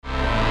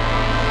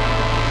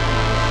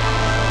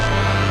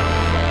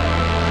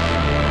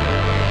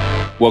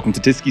Welcome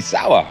to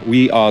TyskySour.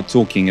 We are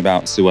talking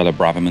about Suella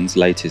Braverman's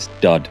latest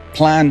dud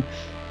plan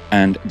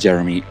and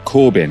Jeremy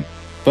Corbyn.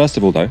 First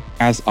of all, though,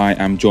 as I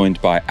am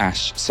joined by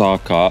Ash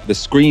Sarkar, the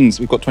screens,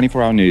 we've got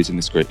 24-hour news in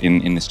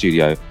the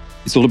studio.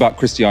 It's all about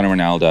Cristiano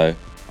Ronaldo.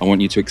 I want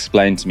you to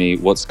explain to me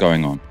what's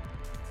going on.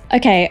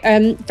 Okay,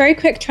 very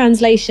quick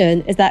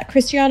translation is that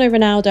Cristiano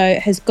Ronaldo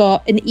has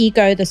got an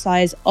ego the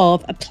size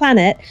of a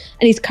planet,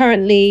 and he's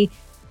currently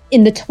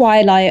in the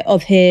twilight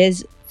of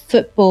his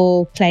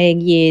football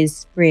playing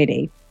years,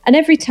 really. And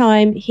every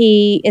time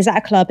he is at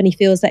a club and he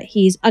feels that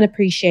he's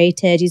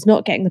unappreciated, he's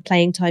not getting the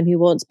playing time he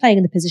wants, playing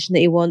in the position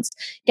that he wants,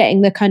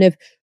 getting the kind of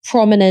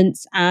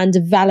prominence and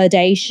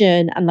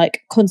validation and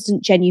like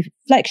constant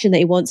genuflection that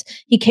he wants,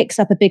 he kicks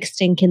up a big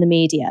stink in the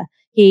media.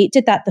 He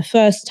did that the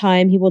first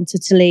time he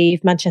wanted to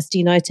leave Manchester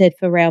United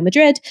for Real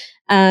Madrid.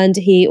 And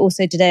he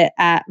also did it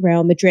at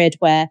Real Madrid,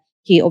 where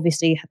he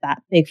obviously had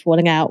that big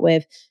falling out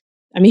with,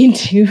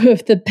 two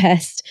of the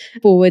best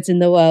forwards in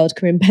the world,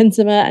 Karim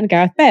Benzema and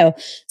Gareth Bale.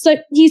 So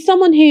he's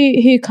someone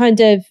who kind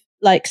of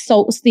like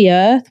salts the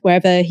earth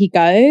wherever he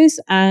goes.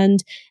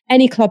 And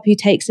any club who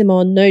takes him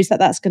on knows that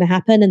that's going to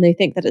happen. And they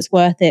think that it's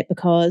worth it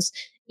because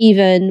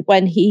even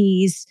when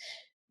he's,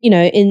 in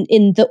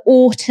the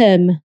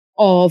autumn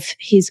of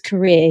his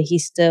career,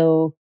 he's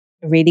still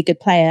a really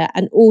good player.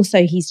 And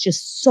also he's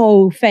just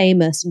so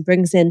famous and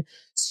brings in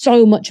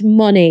so much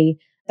money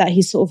that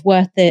he's sort of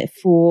worth it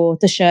for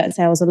the shirt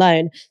sales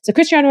alone. So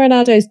Cristiano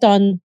Ronaldo's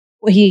done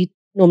what he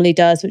normally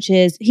does, which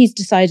is he's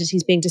decided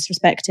he's being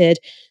disrespected.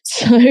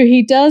 So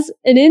he does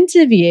an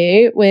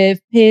interview with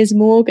Piers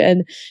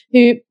Morgan,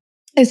 who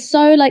is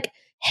so like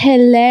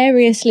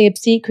hilariously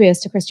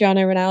obsequious to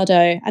Cristiano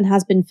Ronaldo and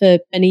has been for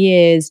many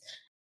years.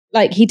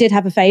 Like he did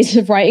have a phase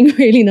of writing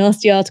really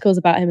nasty articles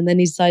about him, and then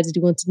he decided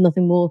he wanted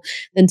nothing more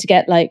than to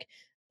get like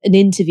an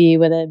interview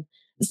with him.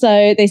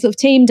 So they sort of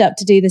teamed up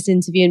to do this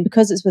interview, and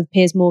because it's with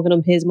Piers Morgan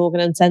on Piers Morgan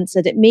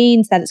Uncensored, it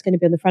means that it's going to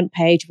be on the front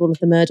page of all of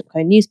the Murdoch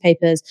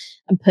newspapers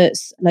and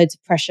puts loads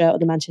of pressure on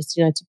the Manchester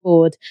United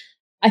board.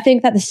 I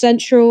think that the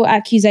central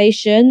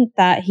accusation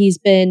that he's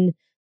been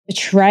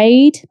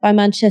betrayed by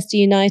Manchester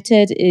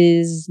United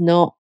is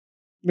not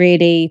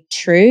really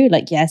true.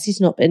 Like, yes,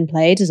 he's not been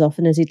played as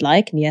often as he'd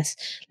like, and yes,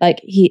 like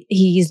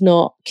he's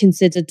not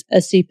considered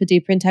a super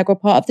duper integral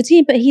part of the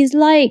team, but he's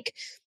like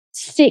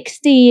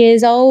 60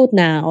 years old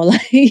now. Like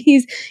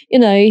he's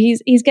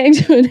getting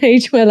to an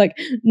age where like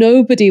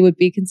nobody would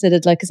be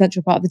considered like a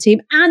central part of the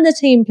team, and the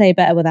team play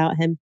better without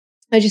him.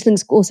 I just think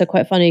it's also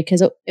quite funny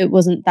because it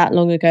wasn't that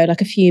long ago,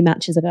 like a few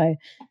matches ago,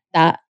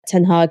 that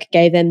Ten Hag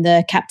gave him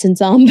the captain's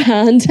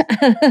armband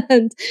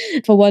and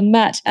for one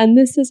match, and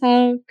this is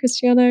how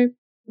Cristiano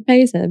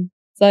pays him.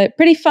 So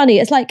pretty funny.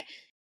 It's like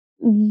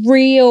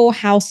Real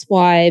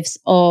Housewives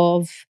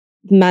of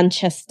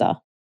Manchester.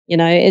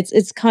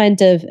 It's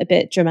kind of a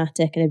bit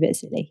dramatic and a bit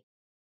silly.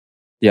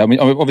 Yeah,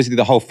 obviously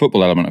the whole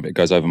football element of it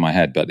goes over my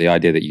head, but the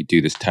idea that you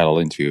do this tell-all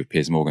interview with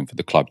Piers Morgan for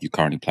the club you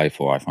currently play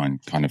for, I find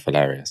kind of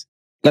hilarious.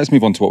 Let's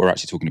move on to what we're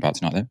actually talking about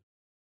tonight, though.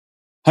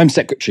 Home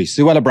Secretary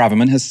Suella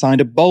Braverman has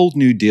signed a bold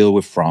new deal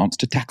with France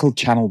to tackle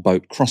Channel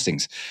boat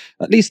crossings.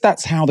 At least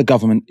that's how the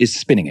government is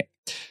spinning it.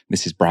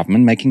 Mrs.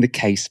 Braverman making the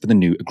case for the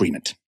new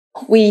agreement.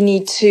 We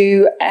need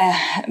to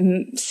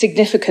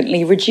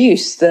significantly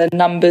reduce the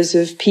numbers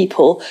of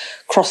people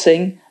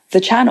crossing the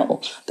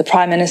channel. The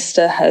Prime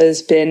Minister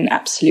has been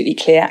absolutely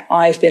clear.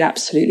 I've been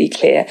absolutely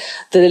clear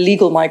that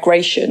illegal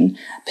migration,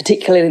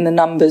 particularly in the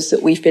numbers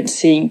that we've been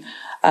seeing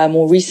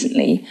more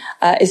recently,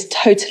 is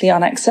totally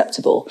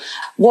unacceptable.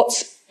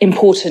 What's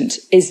important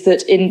is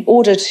that in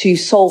order to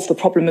solve the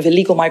problem of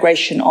illegal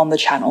migration on the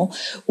channel,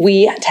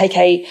 we take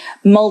a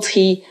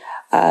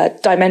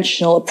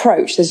dimensional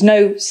approach. There's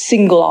no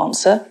single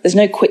answer. There's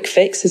no quick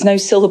fix. There's no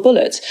silver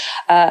bullet.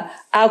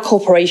 Our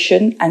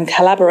cooperation and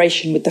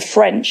collaboration with the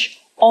French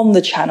on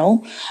the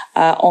channel,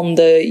 on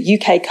the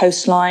UK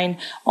coastline,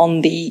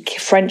 on the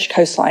French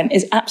coastline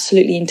is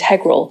absolutely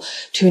integral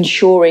to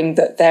ensuring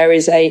that there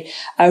is a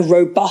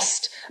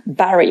robust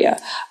barrier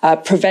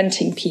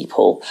preventing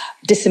people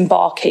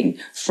disembarking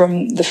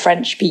from the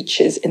French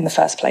beaches in the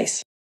first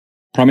place.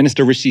 Prime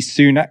Minister Rishi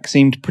Sunak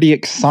seemed pretty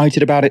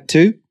excited about it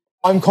too.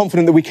 I'm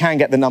confident that we can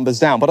get the numbers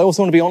down, but I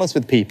also want to be honest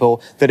with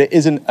people that it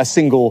isn't a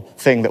single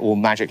thing that will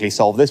magically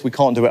solve this. We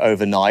can't do it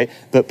overnight,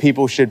 but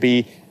people should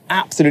be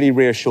absolutely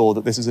reassured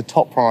that this is a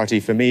top priority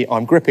for me.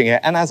 I'm gripping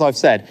it. And as I've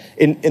said,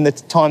 in the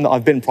time that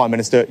I've been Prime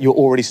Minister, you're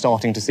already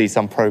starting to see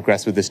some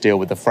progress with this deal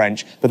with the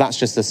French, but that's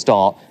just a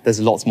start. There's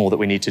lots more that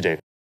we need to do.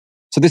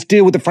 So this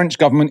deal with the French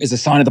government is a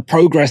sign of the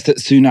progress that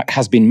Sunak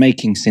has been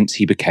making since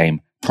he became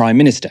Prime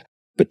Minister.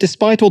 But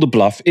despite all the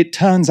bluff, it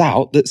turns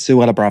out that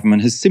Suella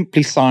Braverman has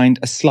simply signed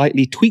a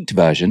slightly tweaked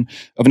version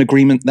of an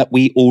agreement that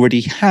we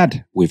already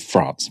had with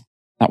France.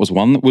 That was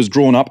one that was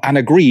drawn up and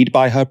agreed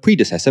by her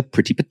predecessor,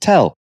 Priti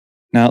Patel.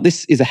 Now,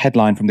 this is a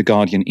headline from The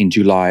Guardian in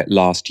July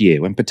last year,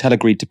 when Patel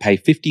agreed to pay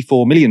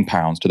 £54 million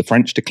to the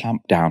French to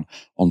clamp down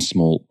on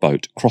small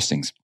boat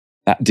crossings.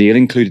 That deal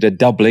included a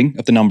doubling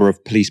of the number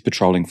of police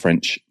patrolling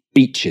French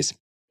beaches.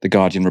 The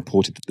Guardian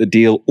reported that the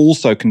deal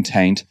also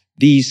contained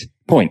these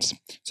points.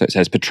 So it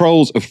says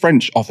patrols of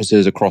French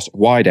officers across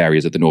wide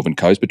areas of the northern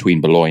coast between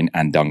Boulogne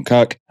and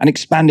Dunkirk, and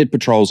expanded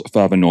patrols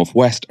further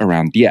northwest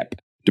around Dieppe.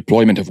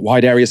 Deployment of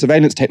wide area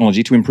surveillance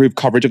technology to improve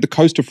coverage of the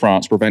coast of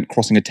France to prevent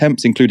crossing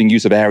attempts, including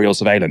use of aerial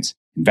surveillance.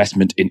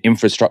 Investment in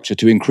infrastructure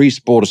to increase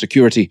border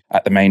security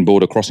at the main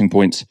border crossing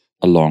points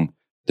along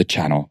the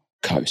Channel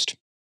coast.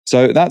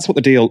 So that's what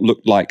the deal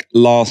looked like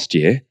last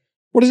year.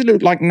 What does it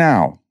look like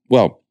now?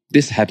 Well,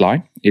 this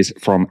headline is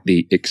from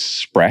The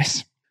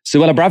Express.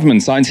 Suella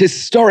Braverman signs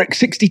historic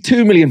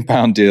 £62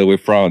 million deal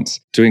with France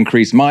to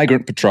increase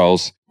migrant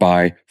patrols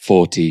by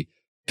 40%.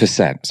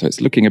 So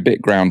it's looking a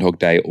bit Groundhog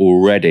Day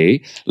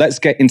already. Let's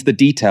get into the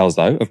details,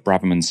 though, of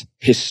Braverman's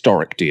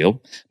historic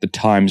deal. The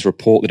Times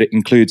report that it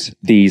includes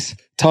these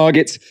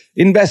targets: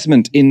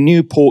 investment in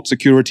new port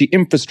security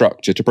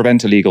infrastructure to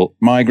prevent illegal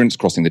migrants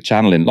crossing the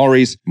channel in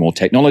lorries, more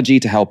technology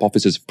to help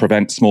officers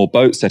prevent small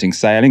boats setting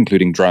sail,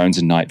 including drones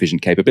and night vision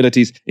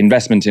capabilities,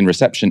 investment in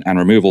reception and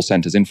removal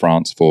centres in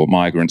France for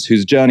migrants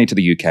whose journey to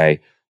the UK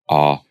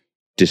are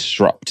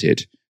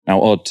disrupted.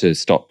 Now, odd to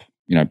stop,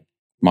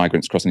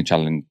 migrants crossing the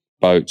channel in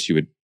boats. You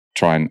would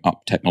try and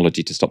up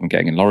technology to stop them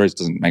getting in lorries.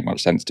 Doesn't make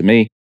much sense to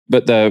me.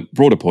 But the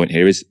broader point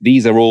here is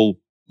these are all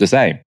the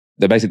same.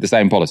 They're basically the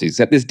same policies,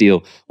 except this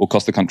deal will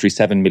cost the country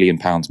 £7 million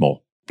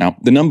more. Now,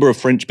 the number of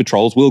French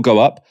patrols will go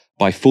up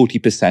by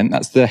 40%.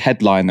 That's the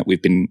headline that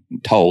we've been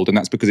told, and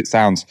that's because it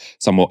sounds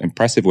somewhat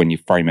impressive when you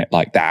frame it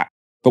like that.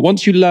 But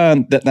once you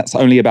learn that that's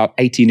only about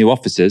 80 new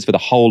officers for the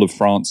whole of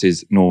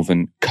France's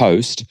northern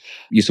coast,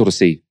 you sort of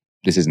see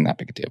this isn't that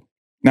big a deal.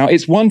 Now,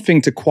 it's one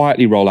thing to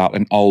quietly roll out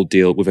an old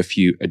deal with a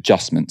few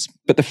adjustments,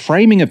 but the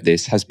framing of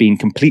this has been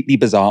completely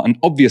bizarre and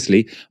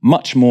obviously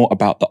much more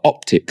about the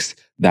optics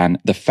than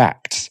the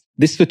facts.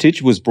 This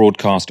footage was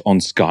broadcast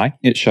on Sky.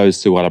 It shows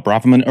Suella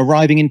Braverman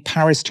arriving in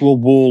Paris to a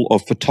wall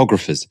of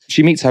photographers.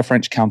 She meets her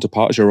French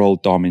counterpart,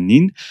 Gérald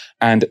Darmanin,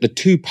 and the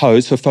two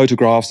pose for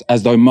photographs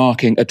as though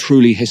marking a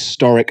truly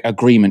historic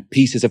agreement.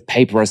 Pieces of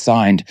paper are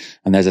signed,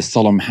 and there's a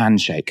solemn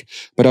handshake,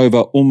 but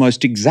over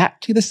almost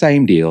exactly the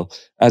same deal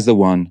as the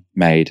one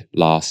made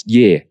last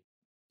year.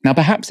 Now,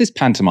 perhaps this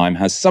pantomime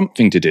has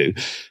something to do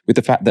with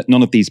the fact that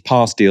none of these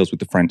past deals with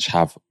the French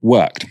have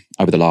worked.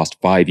 Over the last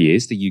 5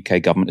 years, the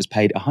UK government has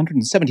paid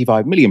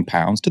 £175 million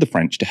to the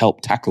French to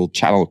help tackle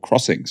channel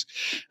crossings,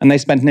 and they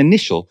spent an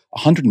initial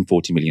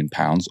 £140 million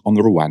on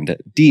the Rwanda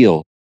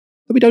deal.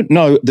 But we don't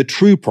know the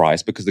true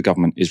price because the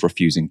government is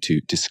refusing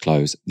to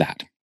disclose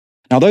that.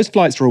 Now, those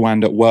flights to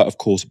Rwanda were, of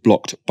course,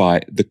 blocked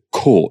by the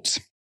courts.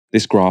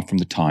 This graph from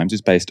the Times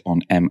is based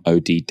on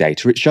MOD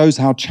data. It shows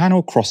how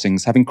channel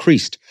crossings have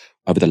increased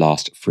over the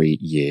last 3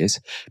 years.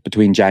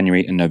 Between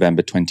January and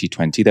November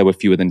 2020, there were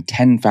fewer than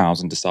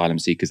 10,000 asylum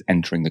seekers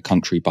entering the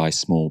country by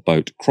small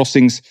boat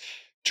crossings.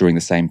 During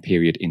the same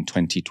period in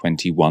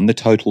 2021, the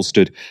total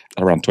stood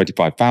at around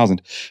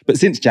 25,000. But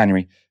since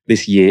January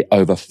this year,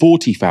 over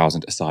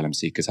 40,000 asylum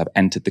seekers have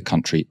entered the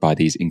country by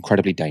these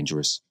incredibly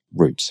dangerous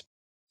routes.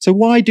 So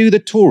why do the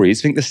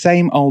Tories think the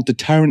same old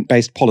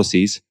deterrent-based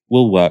policies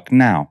will work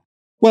now?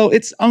 Well,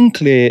 it's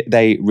unclear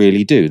they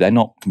really do. They're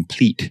not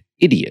complete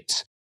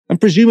idiots. And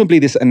presumably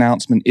this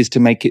announcement is to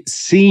make it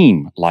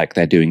seem like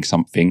they're doing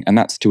something, and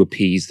that's to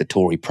appease the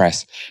Tory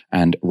press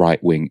and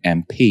right-wing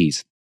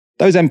MPs.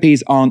 Those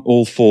MPs aren't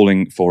all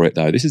falling for it,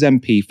 though. This is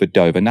MP for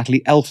Dover,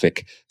 Natalie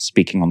Elphicke,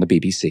 speaking on the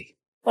BBC.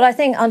 Well, I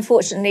think,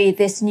 unfortunately,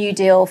 this new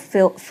deal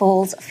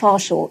falls far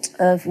short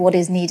of what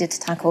is needed to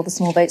tackle the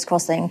small boats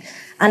crossing,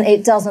 and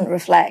it doesn't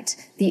reflect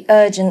the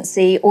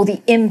urgency or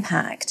the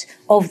impact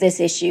of this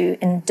issue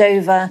in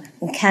Dover,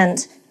 in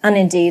Kent, and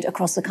indeed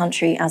across the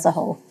country as a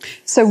whole.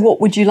 So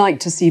what would you like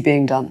to see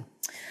being done?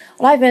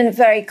 Well, I've been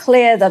very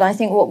clear that I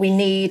think what we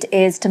need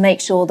is to make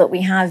sure that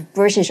we have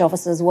British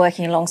officers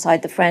working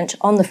alongside the French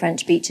on the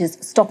French beaches,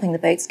 stopping the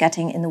boats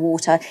getting in the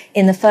water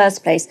in the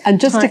first place.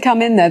 And just to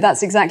come in there,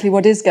 that's exactly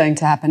what is going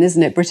to happen,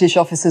 isn't it? British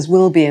officers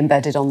will be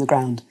embedded on the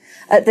ground.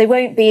 They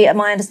won't be,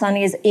 my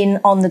understanding is,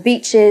 on the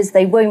beaches.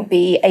 They won't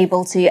be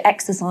able to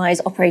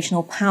exercise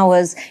operational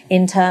powers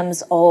in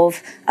terms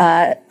of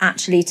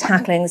actually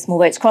tackling the small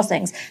boats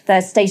crossings.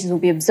 Their status will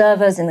be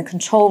observers in the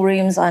control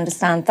rooms. I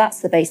understand that's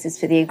the basis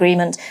for the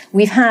agreement.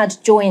 We've had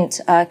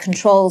joint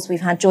controls. We've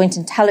had joint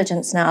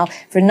intelligence now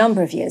for a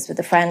number of years with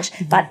the French.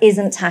 That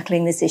isn't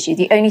tackling this issue.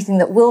 The only thing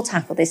that will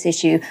tackle this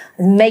issue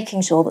is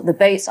making sure that the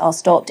boats are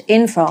stopped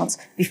in France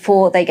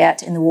before they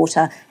get in the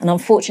water. And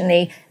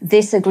unfortunately,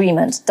 this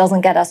agreement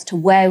doesn't get us to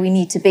where we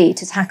need to be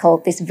to tackle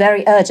this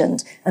very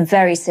urgent and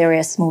very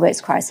serious small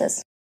boats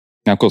crisis.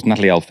 Now, of course,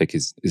 Natalie Elphicke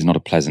is not a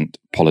pleasant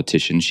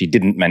politician. She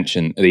didn't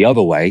mention the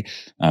other way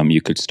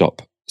you could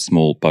stop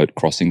small boat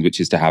crossings, which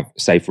is to have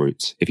safe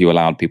routes. If you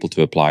allowed people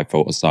to apply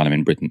for asylum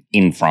in Britain,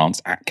 in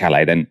France, at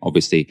Calais, then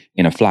obviously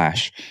in a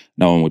flash,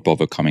 no one would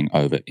bother coming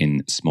over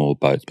in small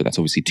boats. But that's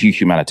obviously too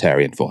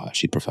humanitarian for her.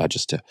 She'd prefer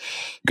just to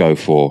go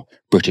for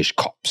British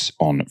cops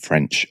on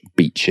French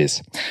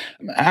beaches.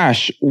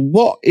 Ash,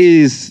 what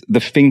is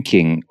the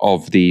thinking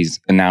of these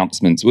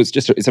announcements? Well,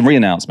 it's a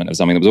re-announcement of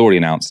something that was already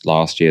announced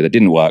last year, that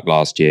didn't work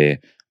last year.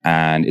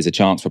 and is a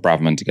chance for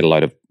Braverman to get a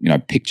load of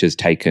pictures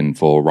taken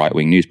for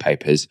right-wing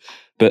newspapers.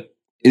 But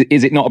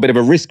is it not a bit of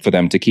a risk for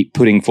them to keep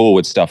putting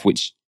forward stuff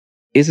which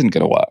isn't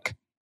going to work?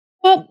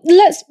 Well,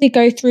 let's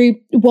go through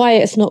why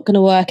it's not going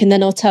to work, and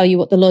then I'll tell you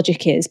what the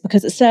logic is,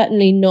 because it's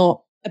certainly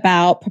not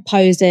about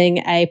proposing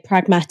a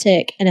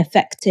pragmatic and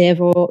effective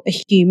or a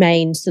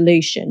humane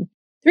solution.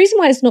 The reason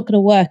why it's not going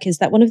to work is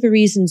that one of the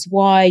reasons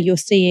why you're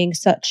seeing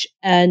such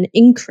an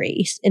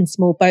increase in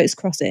small boats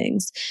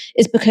crossings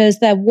is because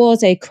there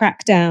was a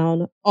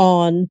crackdown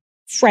on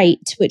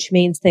freight, which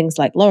means things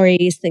like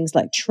lorries, things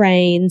like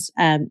trains,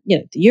 the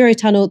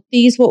Eurotunnel.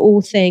 These were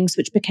all things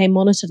which became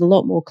monitored a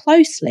lot more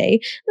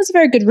closely. There's a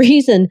very good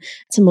reason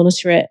to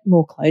monitor it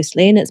more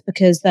closely, and it's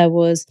because there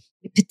was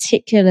a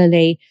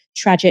particularly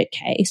tragic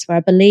case where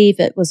I believe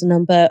it was a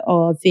number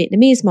of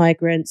Vietnamese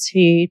migrants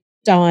who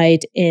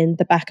died in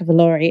the back of a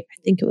lorry.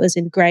 I think it was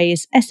in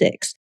Grays,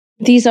 Essex.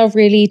 These are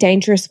really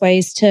dangerous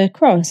ways to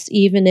cross,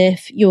 even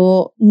if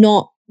you're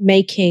not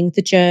making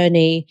the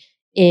journey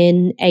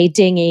in a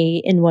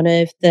dinghy in one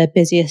of the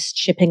busiest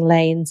shipping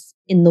lanes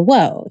in the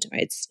world.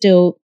 Right? It's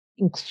still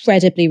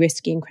incredibly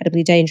risky,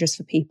 incredibly dangerous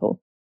for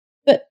people.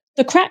 But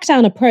the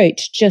crackdown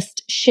approach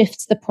just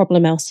shifts the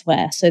problem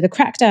elsewhere. So the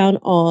crackdown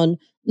on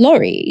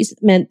lorries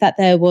meant that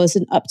there was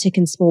an uptick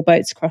in small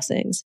boats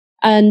crossings.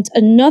 And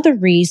another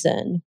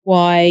reason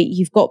why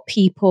you've got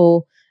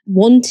people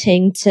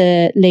wanting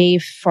to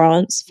leave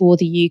France for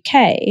the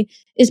UK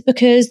is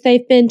because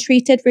they've been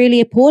treated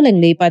really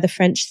appallingly by the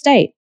French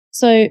state.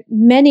 So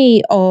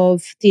many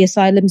of the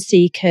asylum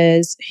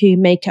seekers who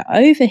make it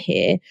over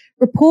here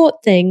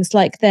report things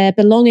like their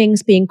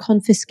belongings being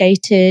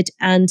confiscated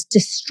and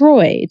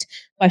destroyed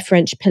by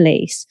French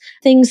police.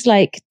 Things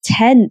like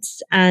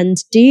tents and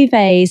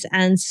duvets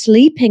and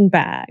sleeping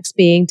bags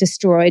being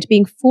destroyed,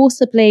 being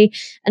forcibly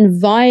and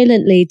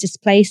violently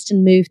displaced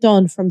and moved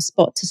on from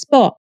spot to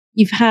spot.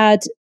 You've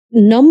had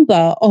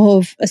number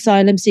of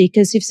asylum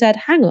seekers who've said,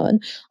 hang on,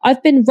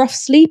 I've been rough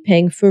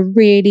sleeping for a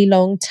really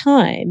long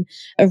time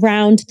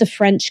around the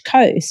French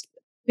coast,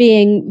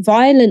 being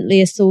violently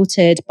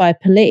assaulted by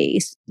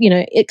police,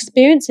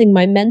 experiencing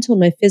my mental,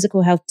 my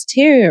physical health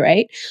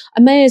deteriorate.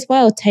 I may as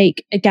well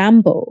take a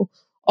gamble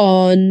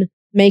on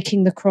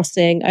making the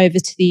crossing over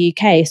to the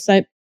UK.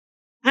 So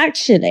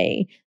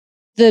actually,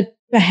 the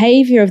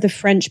behavior of the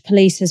French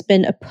police has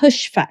been a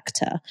push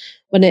factor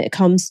when it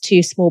comes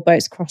to small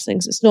boats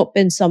crossings. It's not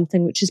been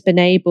something which has been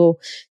able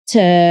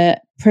to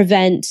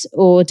prevent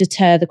or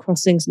deter the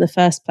crossings in the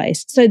first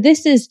place. So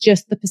this is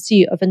just the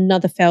pursuit of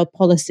another failed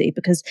policy,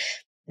 because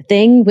the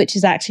thing which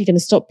is actually going to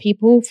stop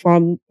people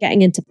from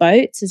getting into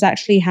boats is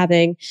actually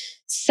having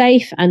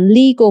safe and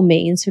legal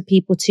means for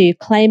people to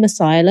claim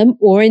asylum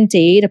or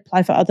indeed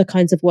apply for other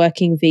kinds of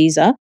working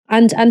visa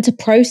and to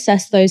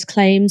process those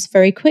claims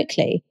very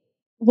quickly.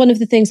 One of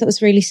the things that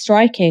was really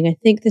striking, I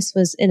think this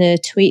was in a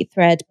tweet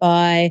thread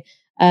by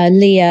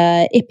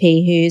Leah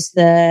Ippy, who's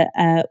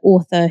the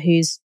author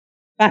whose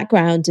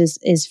background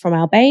is from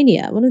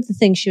Albania. One of the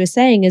things she was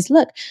saying is,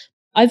 look,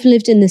 I've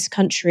lived in this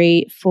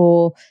country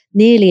for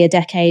nearly a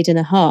decade and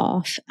a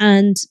half,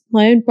 and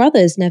my own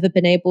brother's never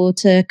been able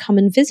to come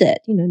and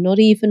visit, not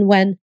even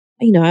when,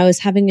 I was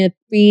having a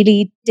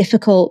really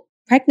difficult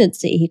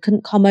pregnancy. He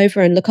couldn't come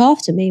over and look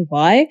after me.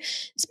 Why?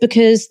 It's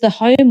because the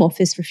Home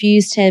Office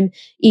refused him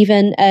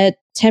even a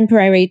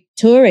temporary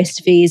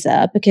tourist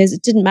visa, because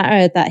it didn't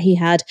matter that he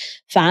had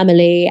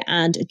family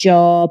and a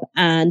job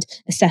and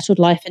a settled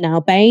life in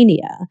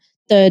Albania.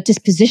 The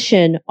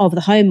disposition of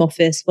the Home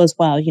Office was,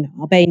 well,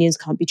 Albanians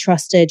can't be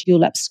trusted,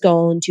 you'll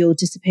abscond, you'll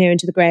disappear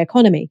into the grey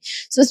economy.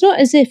 So it's not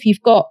as if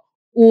you've got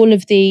all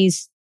of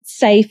these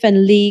safe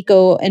and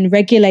legal and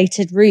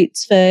regulated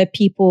routes for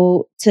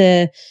people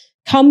to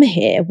come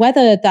here,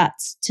 whether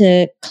that's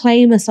to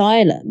claim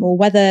asylum or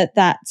whether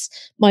that's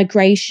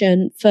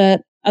migration for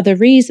other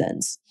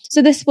reasons.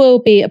 So this will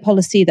be a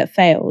policy that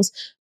fails,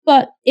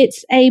 but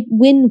it's a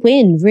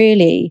win-win,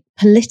 really,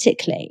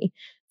 politically,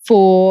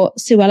 for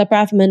Suella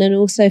Braverman and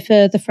also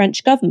for the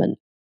French government.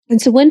 And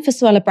it's a win for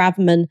Suella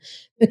Braverman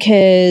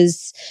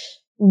because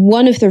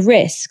one of the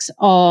risks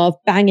of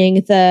banging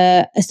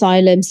the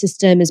asylum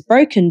system as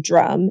broken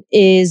drum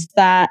is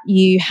that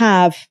you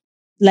have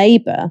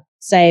Labour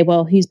say,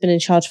 well, who's been in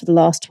charge for the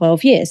last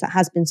 12 years? That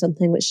has been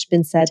something which has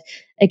been said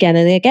again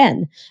and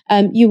again.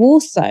 You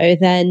also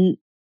then,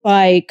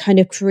 by kind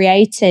of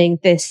creating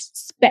this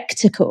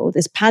spectacle,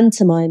 this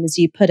pantomime, as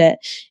you put it,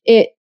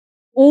 it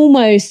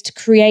almost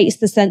creates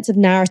the sense of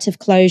narrative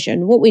closure.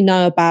 And what we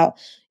know about,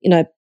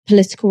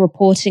 political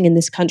reporting in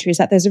this country is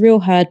that there's a real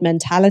herd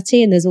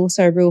mentality, and there's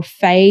also a real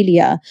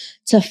failure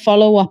to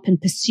follow up and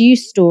pursue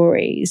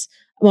stories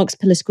amongst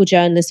political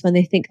journalists when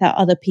they think that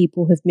other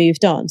people have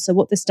moved on. So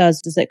what this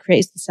does is it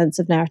creates the sense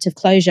of narrative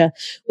closure,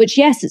 which,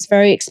 yes, it's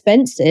very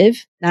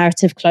expensive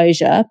narrative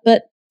closure,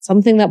 but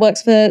something that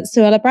works for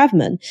Suella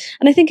Braverman.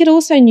 And I think it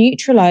also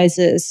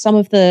neutralizes some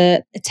of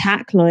the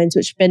attack lines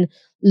which have been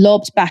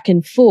lobbed back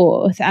and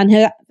forth and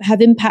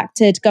have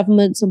impacted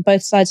governments on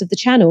both sides of the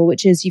channel,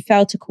 which is you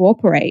fail to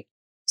cooperate.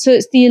 So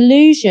it's the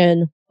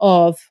illusion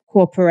of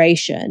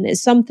cooperation.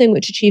 It's something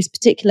which achieves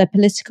particular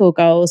political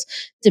goals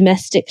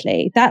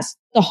domestically. That's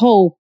the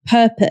whole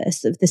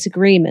purpose of this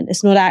agreement.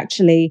 It's not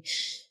actually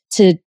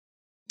to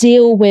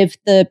deal with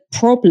the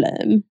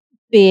problem,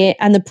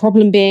 and the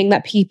problem being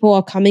that people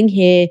are coming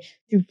here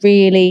through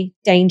really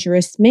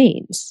dangerous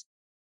means.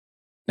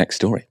 Next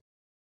story.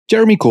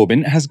 Jeremy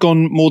Corbyn has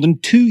gone more than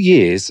 2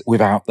 years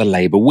without the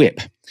Labour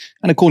whip.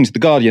 And according to The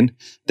Guardian,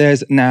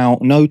 there's now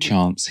no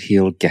chance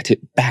he'll get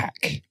it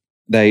back.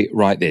 They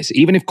write this: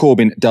 even if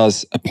Corbyn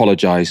does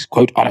apologise,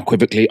 quote,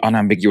 unequivocally,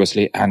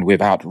 unambiguously, and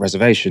without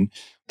reservation,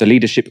 the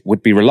leadership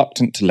would be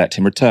reluctant to let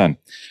him return.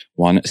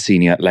 One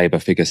senior Labour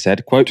figure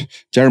said, quote,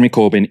 Jeremy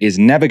Corbyn is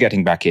never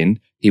getting back in.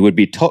 He would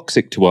be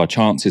toxic to our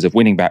chances of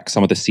winning back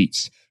some of the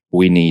seats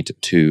we need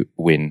to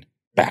win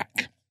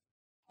back.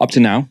 Up to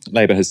now,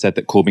 Labour has said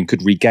that Corbyn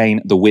could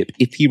regain the whip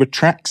if he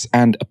retracts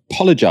and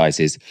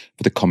apologises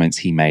for the comments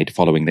he made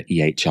following the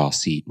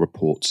EHRC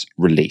report's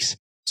release.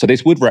 So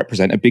this would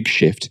represent a big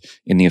shift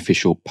in the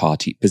official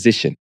party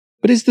position.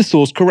 But is the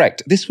source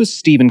correct? This was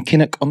Stephen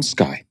Kinnock on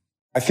Sky.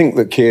 I think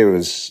that Keir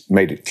has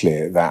made it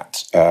clear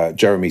that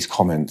Jeremy's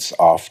comments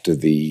after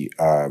the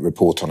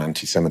report on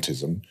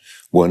anti-Semitism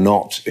were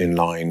not in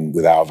line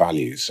with our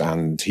values,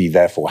 and he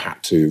therefore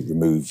had to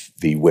remove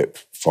the whip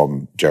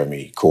from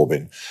Jeremy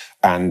Corbyn.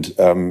 And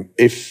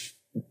if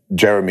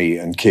Jeremy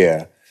and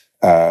Keir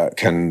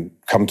can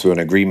come to an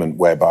agreement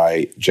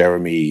whereby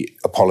Jeremy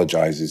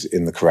apologises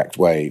in the correct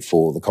way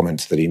for the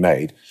comments that he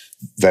made,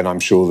 then I'm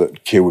sure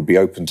that Keir would be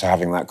open to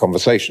having that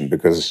conversation,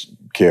 because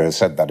Keir has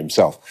said that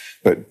himself.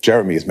 But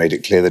Jeremy has made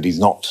it clear that he's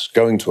not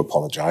going to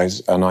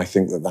apologise, and I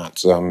think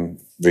that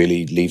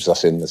really leaves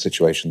us in the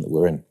situation that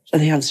we're in. So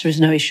the answer is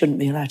no, he shouldn't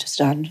be allowed to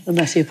stand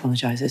unless he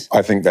apologises.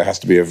 I think there has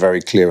to be a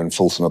very clear and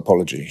fulsome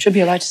apology. Should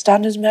be allowed to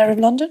stand as Mayor of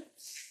London?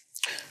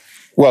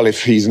 Well,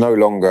 if he's no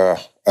longer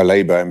a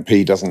Labour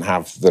MP, doesn't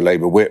have the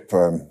Labour whip,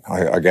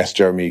 I guess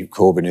Jeremy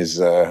Corbyn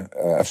is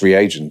a free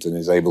agent and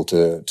is able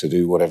to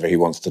do whatever he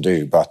wants to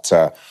do. But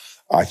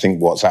I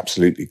think what's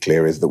absolutely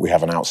clear is that we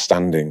have an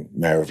outstanding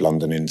Mayor of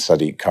London in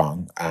Sadiq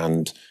Khan.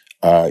 And,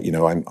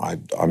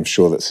 I'm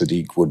sure that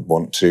Sadiq would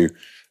want to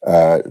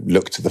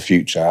look to the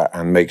future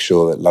and make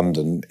sure that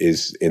London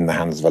is in the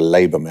hands of a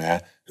Labour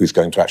mayor who's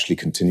going to actually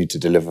continue to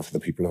deliver for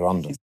the people of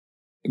London.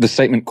 The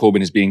statement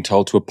Corbyn is being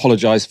told to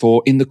apologise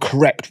for in the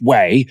correct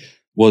way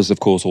was,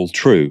 of course, all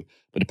true,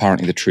 but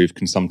apparently the truth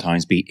can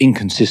sometimes be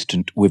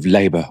inconsistent with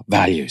Labour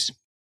values.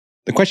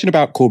 The question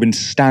about Corbyn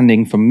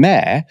standing for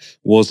mayor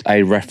was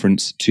a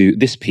reference to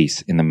this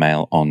piece in the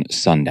Mail on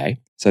Sunday.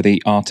 So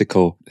the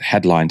article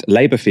headlined,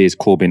 Labour fears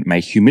Corbyn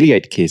may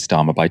humiliate Keir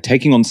Starmer by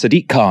taking on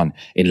Sadiq Khan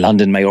in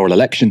London mayoral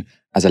election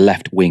as a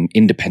left-wing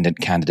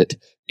independent candidate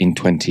in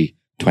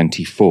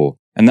 2024.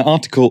 And the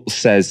article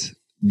says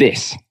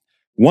this: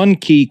 one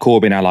key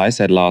Corbyn ally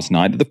said last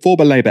night that the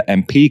former Labour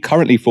MP,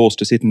 currently forced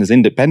to sit in as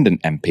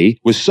independent MP,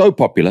 was so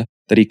popular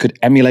that he could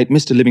emulate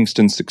Mr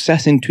Livingstone's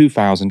success in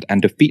 2000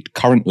 and defeat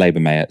current Labour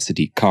Mayor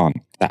Sadiq Khan.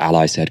 The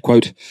ally said,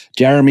 quote,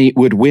 Jeremy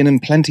would win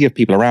and plenty of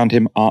people around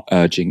him are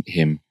urging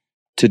him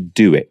to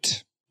do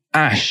it.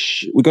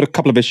 Ash, we've got a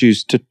couple of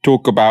issues to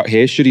talk about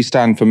here. Should he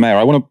stand for mayor?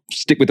 I want to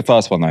stick with the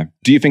first one, though.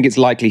 Do you think it's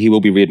likely he will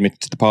be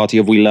readmitted to the party?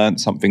 Have we learnt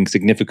something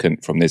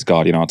significant from this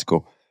Guardian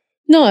article?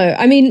 No,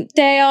 I mean,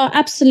 they are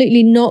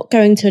absolutely not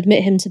going to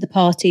admit him to the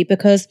party,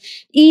 because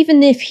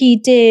even if he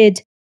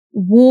did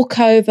walk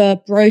over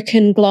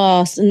broken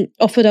glass and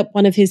offered up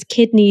one of his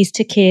kidneys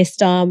to Keir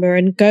Starmer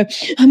and go,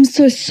 I'm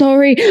so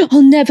sorry,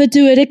 I'll never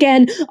do it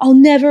again. I'll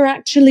never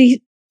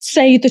actually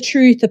say the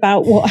truth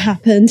about what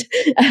happened.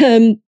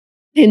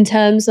 In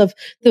terms of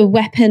the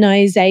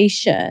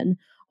weaponization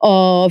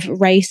of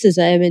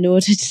racism in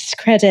order to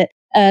discredit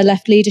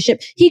left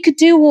leadership, he could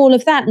do all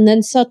of that, and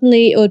then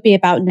suddenly it would be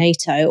about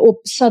NATO, or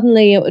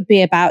suddenly it would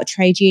be about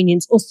trade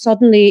unions, or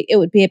suddenly it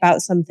would be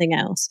about something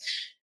else.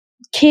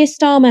 Keir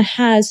Starmer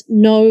has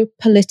no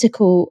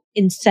political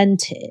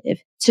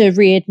incentive to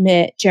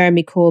readmit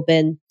Jeremy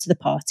Corbyn to the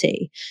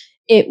party.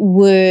 It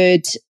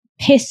would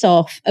piss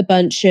off a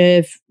bunch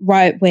of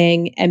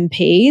right-wing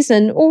MPs,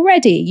 and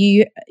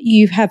already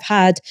you have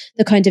had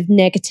the kind of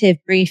negative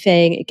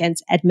briefing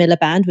against Ed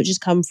Miliband, which has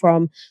come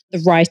from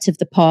the right of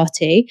the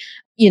party.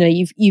 You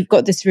know, you've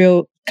got this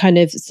real kind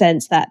of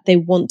sense that they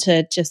want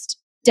to just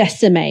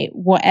decimate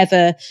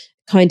whatever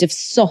kind of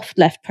soft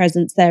left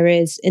presence there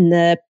is in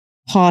the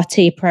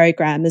party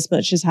programme, as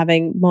much as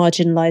having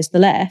marginalised the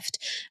left.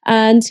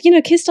 And, you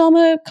know, Keir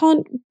Starmer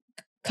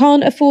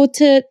can't afford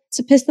to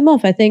piss them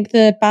off. I think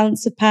the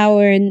balance of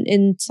power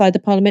inside the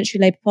Parliamentary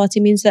Labour Party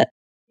means that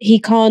he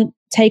can't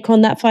take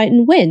on that fight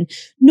and win,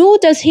 nor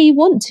does he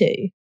want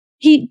to.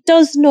 He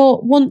does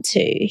not want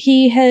to.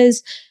 He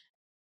has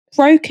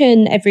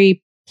broken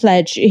every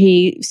pledge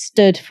he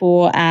stood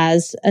for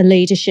as a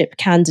leadership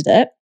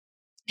candidate.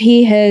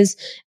 He has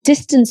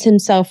distanced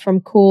himself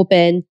from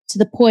Corbyn to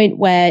the point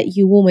where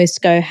you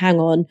almost go, hang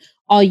on,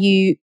 are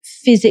you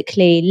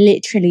physically,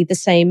 literally the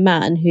same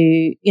man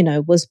who, you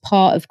know, was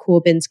part of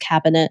Corbyn's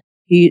cabinet,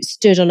 who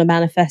stood on a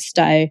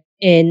manifesto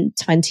in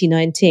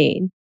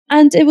 2019?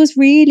 And it was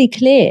really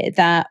clear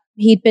that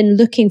he'd been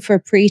looking for a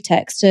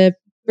pretext to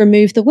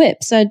remove the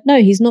whip. So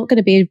no, he's not going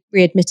to be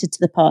readmitted to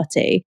the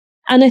party.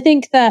 And I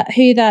think that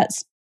who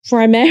that's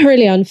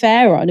primarily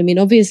unfair on, I mean,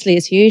 obviously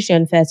it's hugely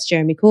unfair to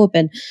Jeremy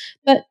Corbyn,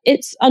 but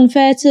it's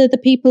unfair to the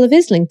people of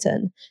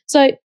Islington.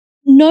 So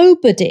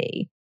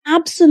nobody,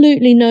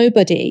 absolutely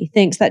nobody,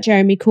 thinks that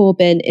Jeremy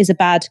Corbyn is a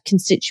bad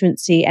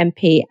constituency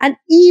MP. And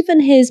even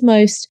his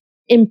most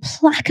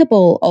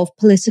implacable of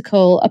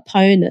political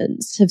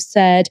opponents have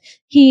said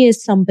he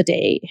is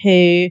somebody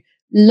who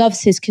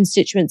loves his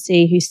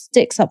constituency, who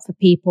sticks up for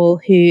people,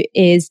 who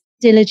is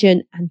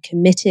diligent and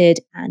committed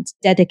and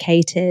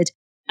dedicated.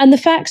 And the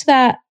fact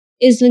that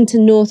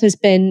Islington North has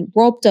been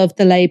robbed of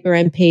the Labour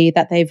MP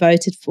that they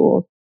voted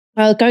for,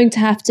 are going to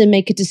have to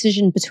make a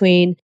decision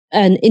between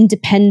an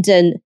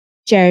independent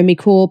Jeremy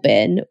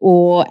Corbyn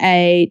or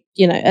a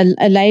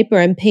Labour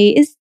MP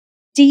is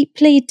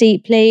deeply,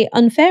 deeply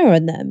unfair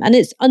on them. And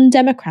it's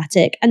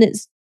undemocratic and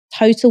it's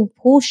total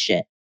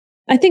horseshit.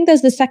 I think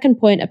there's the second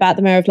point about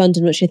the Mayor of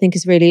London, which I think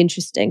is really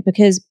interesting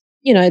because,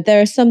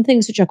 there are some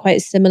things which are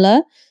quite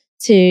similar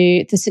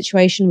to the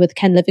situation with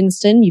Ken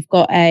Livingstone. You've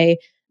got a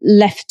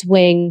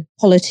left-wing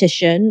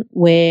politician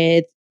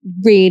with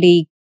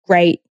really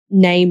great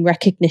name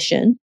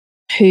recognition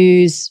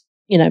who's,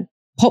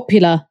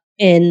 popular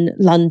in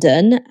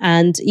London.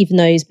 And even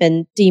though he's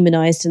been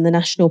demonized in the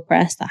national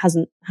press, that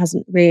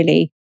hasn't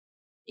really,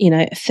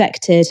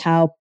 affected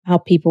how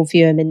people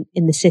view him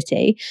in the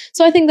city.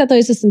 So I think that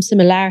those are some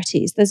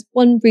similarities. There's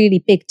one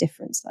really big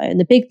difference though. And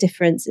the big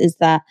difference is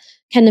that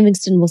Ken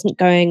Livingstone wasn't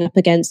going up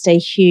against a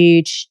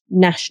huge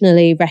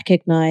nationally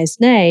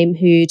recognised name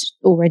who'd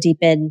already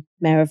been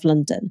Mayor of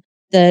London.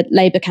 The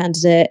Labour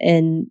candidate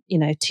in,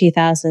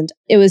 2000,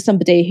 it was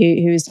somebody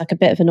who was like a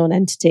bit of a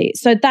non-entity.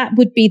 So that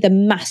would be the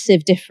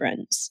massive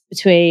difference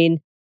between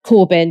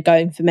Corbyn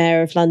going for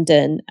Mayor of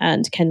London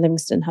and Ken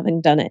Livingstone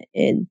having done it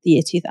in the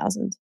year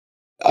 2000.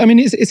 I mean,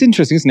 it's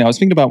interesting, isn't it? I was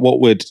thinking about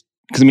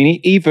because I mean,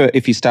 either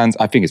if he stands,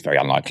 I think it's very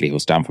unlikely he'll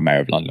stand for Mayor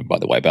of London, by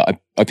the way,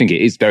 but I think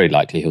it is very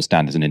likely he'll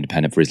stand as an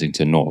independent for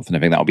Islington North. And I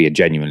think that'll be a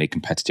genuinely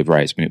competitive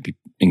race. I mean, it'd be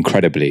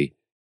incredibly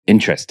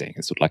interesting.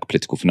 It's sort of like a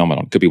political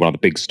phenomenon. It could be one of the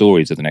big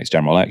stories of the next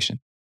general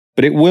election.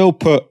 But it will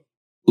put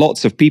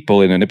lots of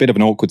people in a bit of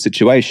an awkward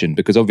situation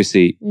because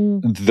obviously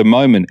the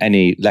moment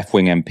any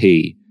left-wing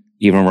MP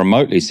even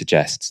remotely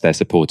suggests they're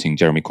supporting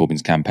Jeremy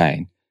Corbyn's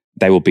campaign,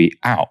 they will be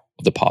out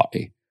of the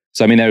party.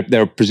 So, I mean,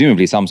 there are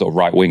presumably some sort of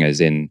right-wingers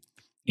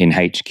in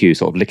HQ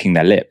sort of licking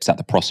their lips at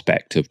the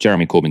prospect of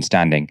Jeremy Corbyn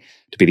standing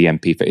to be the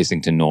MP for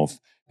Islington North.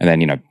 And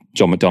then,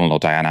 John McDonnell or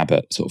Diane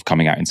Abbott sort of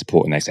coming out in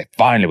support. And they say,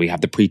 finally, we have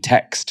the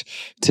pretext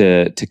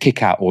to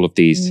kick out all of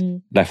these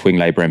left-wing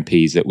Labour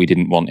MPs that we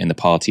didn't want in the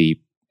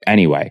party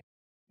anyway.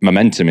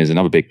 Momentum is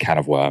another big can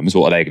of worms.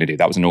 What are they going to do?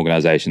 That was an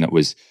organisation that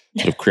was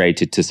sort of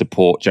created to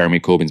support Jeremy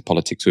Corbyn's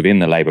politics within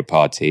the Labour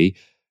Party.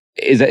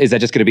 Is there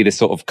just going to be this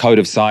sort of code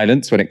of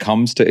silence when it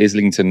comes to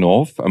Islington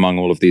North among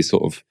all of these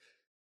sort of,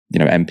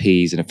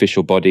 MPs and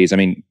official bodies? I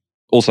mean,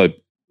 also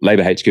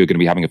Labour HQ are going to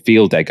be having a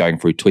field day going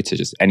through Twitter.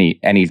 Just any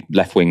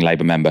left-wing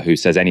Labour member who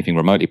says anything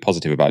remotely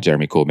positive about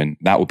Jeremy Corbyn,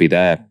 that will be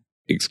their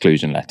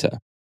exclusion letter.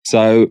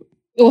 So,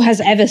 or has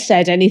ever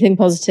said anything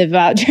positive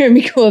about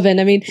Jeremy Corbyn.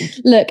 I mean,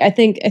 look, I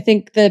think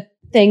the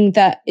thing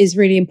that is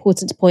really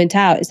important to point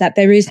out is that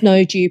there is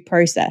no due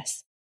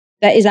process.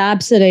 There is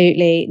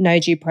absolutely no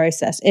due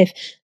process. If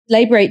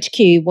Labour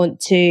HQ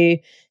want to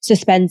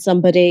suspend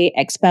somebody,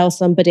 expel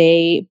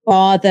somebody,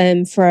 bar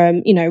them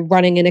from,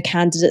 running in a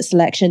candidate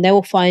selection, they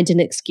will find an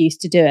excuse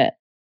to do it.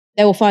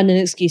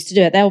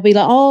 They'll be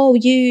like, oh,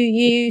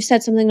 you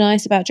said something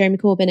nice about Jeremy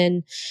Corbyn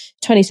in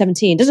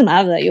 2017. Doesn't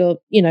matter that your,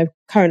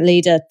 current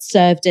leader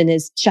served in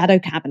his shadow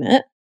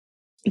cabinet.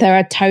 There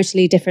are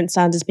totally different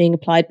standards being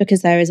applied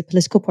because there is a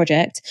political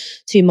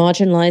project to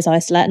marginalise,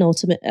 isolate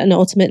and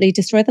ultimately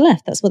destroy the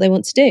left. That's what they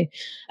want to do.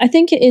 I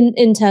think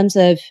in terms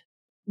of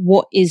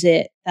what is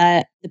it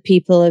that the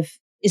people of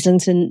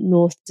Islington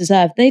North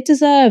deserve? They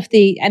deserve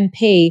the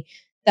MP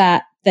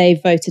that they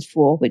voted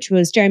for, which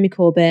was Jeremy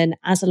Corbyn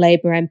as a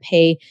Labour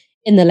MP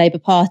in the Labour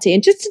Party.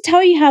 And just to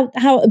tell you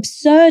how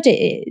absurd it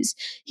is,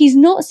 he's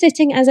not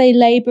sitting as a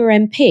Labour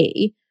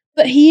MP,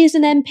 but he is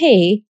an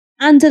MP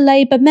and a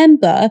Labour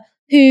member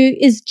who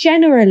is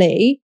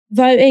generally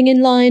voting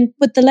in line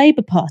with the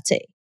Labour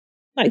Party.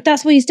 Like,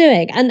 that's what he's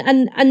doing.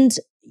 And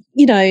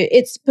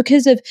it's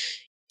because of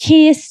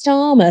Keir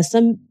Starmer,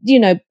 some,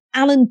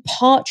 Alan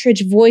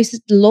Partridge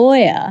voiced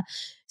lawyer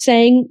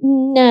saying,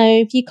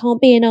 no, you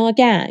can't be in our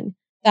gang,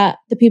 that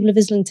the people of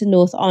Islington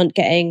North aren't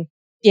getting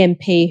the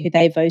MP who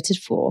they voted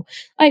for.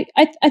 I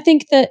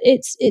think that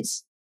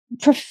it's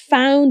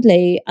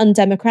profoundly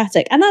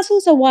undemocratic. And that's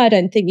also why I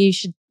don't think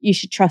you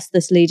should trust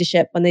this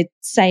leadership when they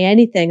say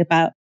anything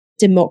about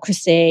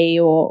democracy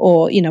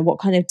or what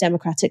kind of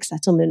democratic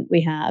settlement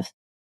we have.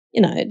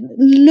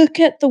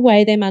 Look at the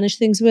way they manage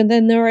things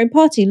within their own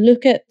party.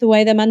 Look at the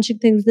way they're managing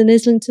things in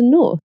Islington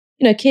North.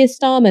 Keir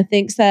Starmer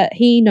thinks that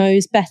he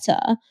knows better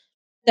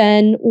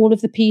than all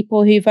of the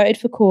people who voted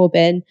for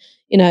Corbyn,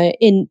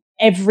 in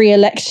every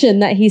election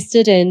that he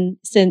stood in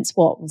since,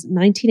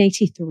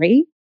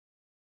 1983?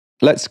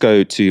 Let's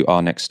go to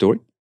our next story.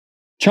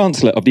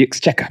 Chancellor of the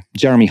Exchequer,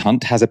 Jeremy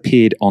Hunt, has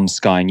appeared on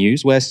Sky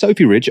News, where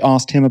Sophie Ridge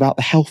asked him about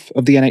the health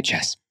of the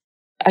NHS.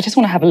 I just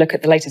want to have a look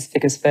at the latest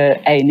figures for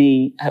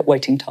A&E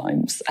waiting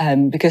times,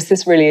 because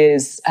this really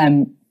is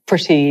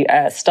pretty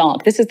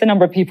stark. This is the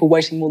number of people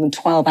waiting more than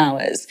 12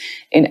 hours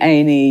in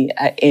A&E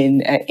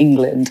in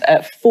England.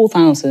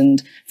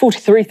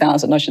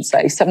 43,000, I should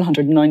say,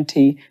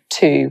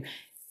 792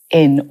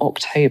 in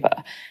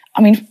October.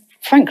 I mean,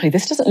 frankly,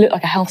 this doesn't look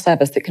like a health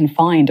service that can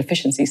find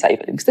efficiency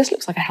savings. This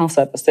looks like a health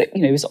service that,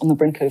 is on the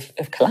brink of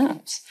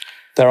collapse.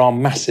 There are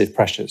massive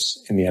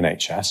pressures in the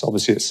NHS.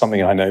 Obviously, it's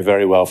something I know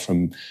very well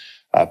from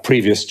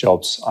previous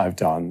jobs I've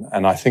done.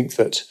 And I think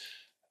that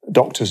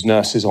doctors,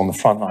 nurses on the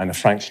front line are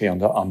frankly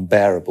under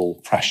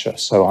unbearable pressure.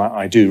 So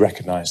I do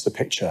recognise the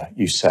picture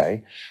you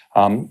say.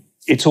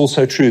 It's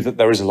also true that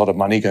there is a lot of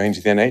money going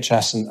to the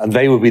NHS, and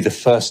they will be the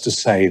first to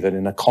say that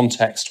in a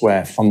context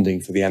where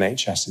funding for the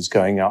NHS is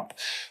going up,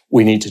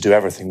 we need to do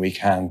everything we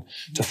can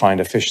to find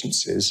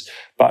efficiencies.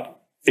 But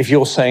if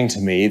you're saying to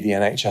me the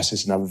NHS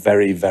is in a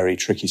very, very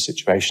tricky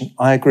situation,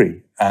 I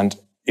agree. And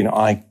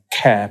I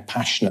care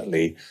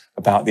passionately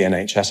about the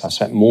NHS. I've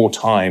spent more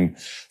time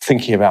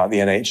thinking about the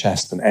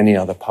NHS than any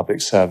other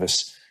public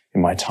service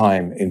in my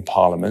time in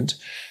Parliament.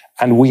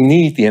 And we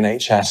need the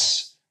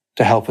NHS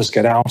to help us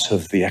get out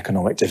of the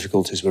economic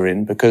difficulties we're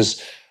in,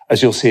 because,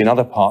 as you'll see in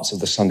other parts of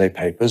the Sunday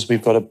papers,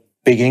 we've got a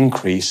big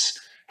increase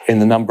in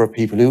the number of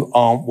people who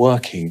aren't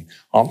working,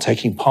 aren't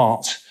taking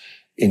part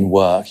in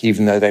work,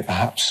 even though they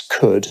perhaps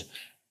could.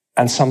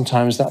 And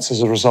sometimes that's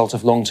as a result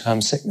of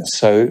long-term sickness.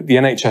 So the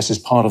NHS is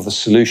part of the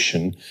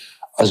solution,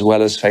 as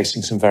well as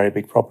facing some very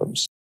big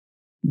problems.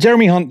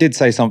 Jeremy Hunt did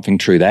say something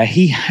true there.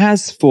 He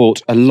has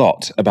thought a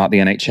lot about the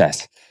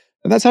NHS,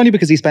 but that's only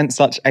because he spent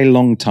such a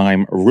long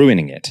time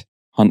ruining it.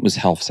 Hunt was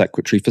Health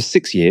Secretary for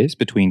 6 years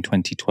between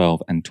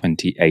 2012 and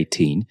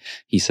 2018.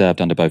 He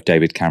served under both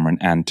David Cameron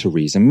and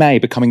Theresa May,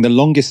 becoming the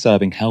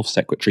longest-serving Health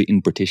Secretary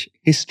in British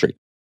history.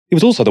 He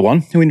was also the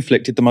one who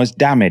inflicted the most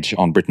damage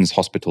on Britain's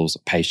hospitals,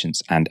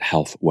 patients and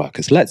health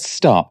workers. Let's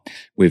start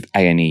with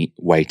A&E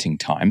waiting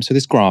time. So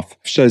this graph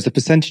shows the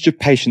percentage of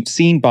patients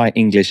seen by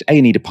English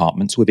A&E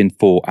departments within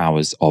 4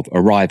 hours of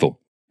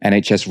arrival.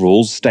 NHS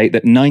rules state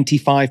that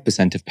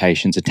 95% of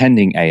patients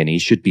attending A&E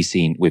should be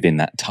seen within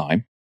that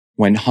time.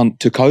 When Hunt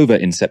took over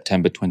in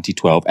September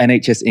 2012,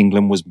 NHS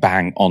England was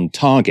bang on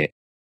target.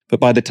 But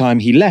by the time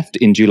he left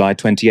in July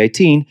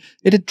 2018,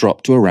 it had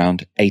dropped to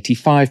around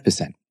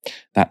 85%.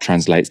 That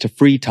translates to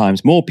 3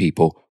 times more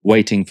people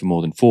waiting for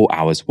more than 4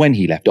 hours when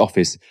he left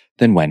office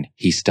than when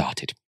he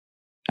started.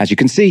 As you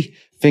can see,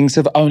 things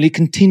have only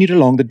continued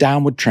along the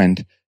downward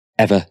trend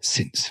ever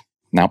since.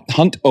 Now,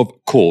 Hunt, of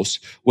course,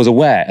 was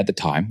aware at the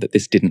time that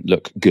this didn't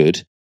look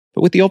good,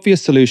 but with the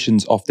obvious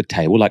solutions off the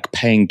table, like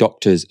paying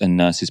doctors and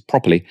nurses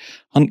properly,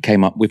 Hunt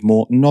came up with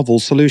more novel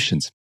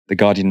solutions. The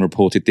Guardian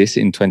reported this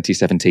in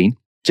 2017.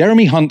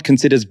 Jeremy Hunt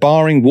considers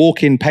barring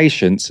walk-in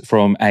patients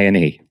from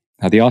A&E.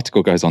 Now, the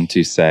article goes on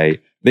to say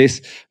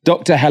this.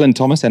 Dr. Helen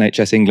Thomas,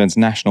 NHS England's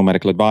National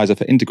Medical Advisor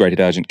for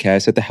Integrated Urgent Care,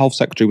 said the Health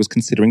Secretary was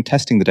considering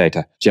testing the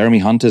data. Jeremy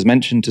Hunt has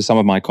mentioned to some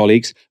of my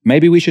colleagues,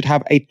 maybe we should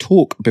have a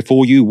talk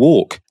before you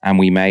walk, and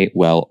we may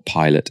well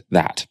pilot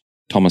that.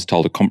 Thomas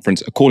told a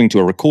conference, according to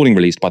a recording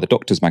released by the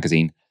doctor's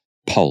magazine,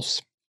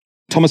 Pulse.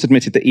 Thomas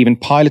admitted that even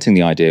piloting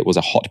the idea was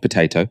a hot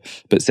potato,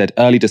 but said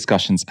early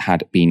discussions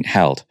had been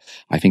held.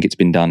 I think it's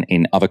been done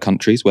in other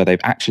countries where they've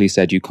actually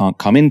said you can't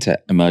come into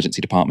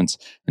emergency departments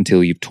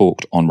until you've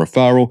talked on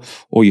referral,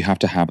 or you have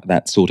to have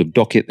that sort of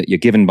docket that you're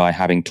given by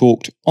having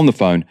talked on the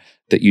phone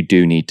that you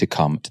do need to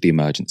come to the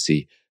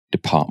emergency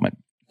department.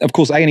 Of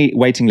course, A&E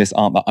waiting lists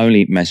aren't the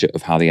only measure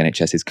of how the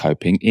NHS is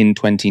coping. In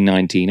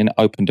 2019, an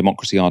Open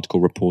Democracy article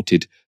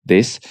reported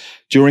this.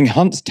 During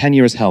Hunt's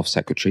tenure as Health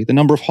Secretary, the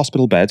number of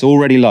hospital beds,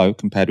 already low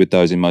compared with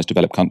those in most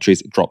developed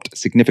countries, dropped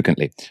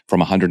significantly from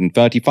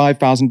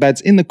 135,000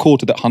 beds in the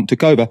quarter that Hunt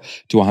took over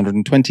to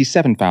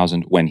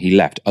 127,000 when he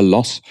left, a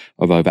loss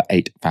of over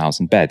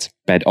 8,000 beds.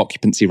 Bed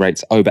occupancy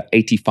rates over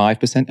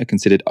 85% are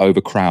considered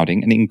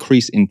overcrowding and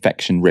increased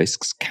infection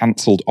risks,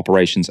 cancelled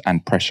operations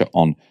and pressure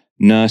on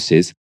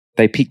nurses.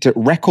 They peaked at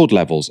record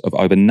levels of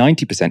over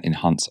 90% in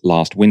Hunt's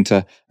last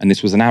winter, and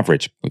this was an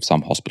average, with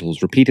some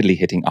hospitals repeatedly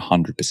hitting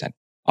 100%.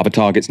 Other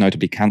targets,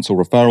 notably cancel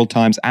referral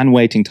times and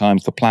waiting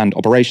times for planned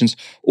operations,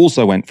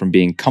 also went from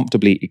being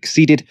comfortably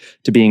exceeded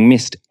to being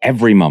missed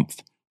every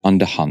month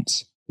under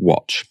Hunt's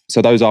watch.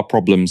 So those are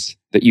problems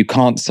that you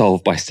can't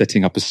solve by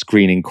setting up a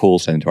screening call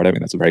centre. I don't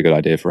think that's a very good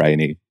idea for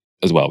A&E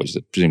as well, which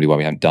is presumably why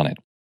we haven't done it.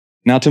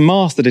 Now, to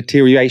mask the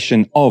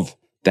deterioration of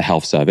the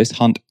health service,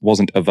 Hunt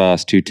wasn't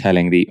averse to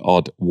telling the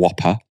odd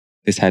whopper.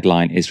 This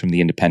headline is from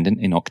The Independent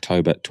in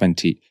October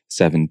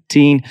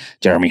 2017.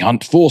 Jeremy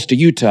Hunt forced a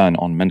U-turn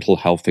on mental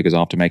health figures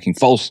after making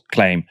false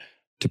claim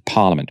to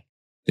Parliament.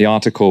 The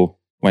article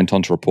went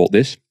on to report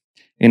this.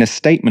 In a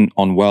statement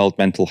on World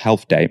Mental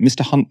Health Day,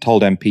 Mr. Hunt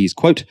told MPs,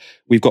 quote,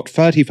 "We've got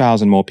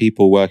 30,000 more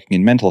people working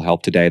in mental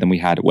health today than we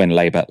had when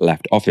Labour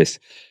left office."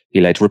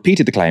 He later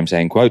repeated the claim,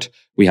 saying, quote,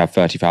 "We have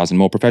 30,000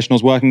 more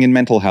professionals working in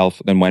mental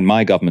health than when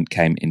my government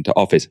came into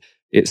office."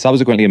 It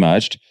subsequently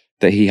emerged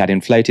that he had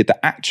inflated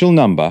the actual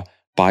number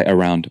by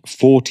around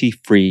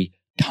 43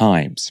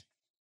 times.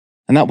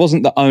 And that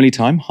wasn't the only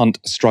time Hunt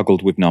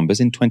struggled with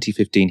numbers. In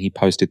 2015, he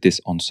posted this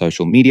on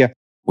social media.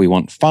 "We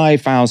want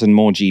 5,000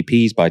 more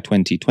GPs by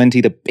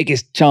 2020, the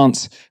biggest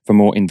chance for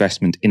more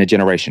investment in a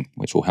generation,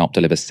 which will help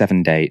deliver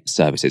 7-day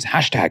services.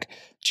 Hashtag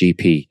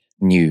GP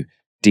New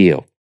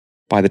Deal."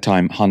 By the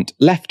time Hunt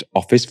left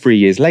office 3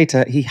 years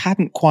later, he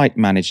hadn't quite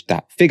managed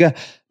that figure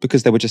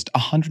because there were just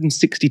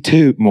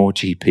 162 more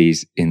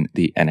GPs in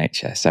the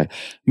NHS. So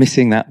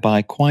missing that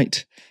by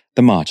quite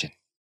the margin.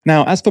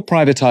 Now, as for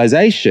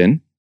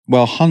privatisation,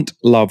 well, Hunt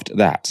loved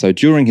that. So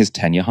during his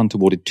tenure, Hunt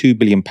awarded £2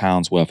 billion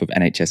worth of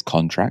NHS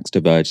contracts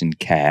to Virgin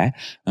Care.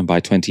 And by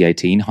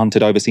 2018, Hunt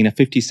had overseen a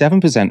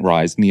 57%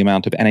 rise in the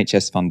amount of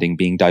NHS funding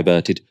being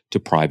diverted to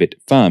private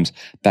firms.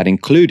 That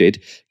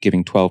included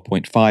giving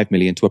 $12.5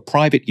 million to a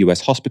private US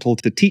hospital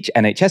to teach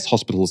NHS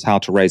hospitals how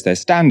to raise their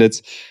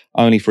standards,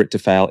 only for it to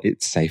fail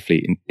its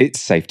safety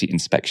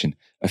inspection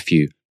a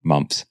few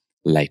months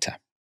later.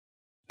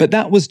 But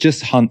that was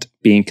just Hunt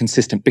being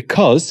consistent,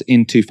 because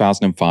in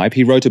 2005,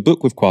 he wrote a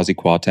book with Kwasi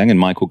Kwarteng and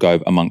Michael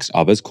Gove, amongst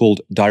others,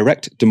 called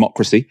Direct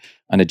Democracy,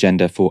 an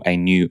Agenda for a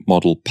New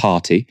Model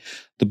Party.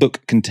 The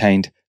book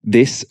contained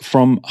this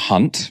from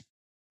Hunt.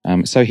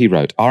 So he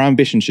wrote, "Our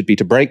ambition should be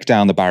to break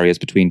down the barriers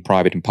between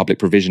private and public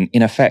provision,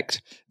 in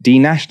effect,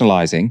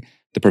 denationalising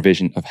the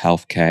provision of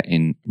healthcare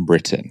in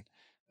Britain."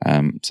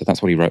 So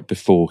that's what he wrote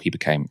before he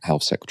became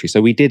Health Secretary. So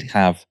we did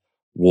have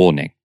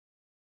warning.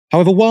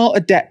 However,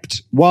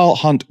 while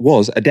Hunt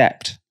was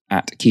adept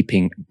at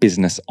keeping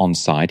business on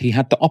side, he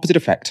had the opposite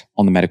effect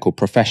on the medical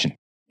profession.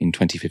 In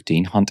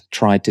 2015, Hunt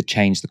tried to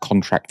change the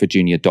contract for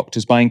junior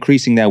doctors by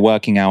increasing their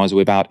working hours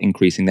without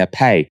increasing their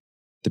pay.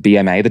 The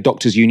BMA, the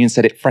doctors' union,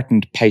 said it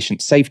threatened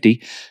patient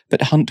safety,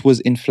 but Hunt was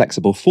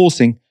inflexible,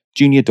 forcing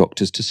junior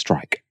doctors to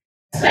strike.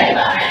 Save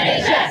our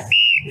NHS!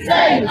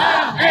 Save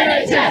our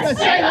NHS!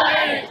 Save our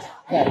NHS!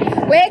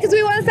 We're here because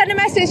we want to send a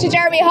message to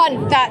Jeremy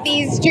Hunt that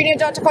these junior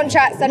doctor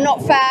contracts are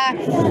not fair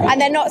and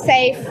they're not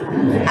safe,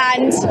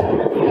 and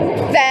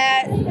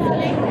they're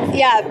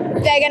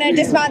going to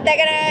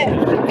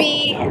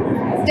be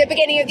the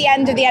beginning of the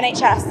end of the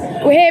NHS.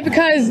 We're here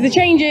because the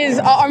changes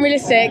are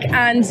unrealistic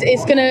and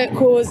it's going to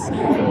cause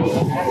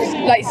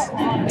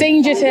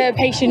danger to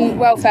patient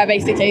welfare,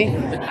 basically.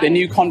 The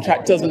new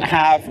contract doesn't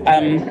have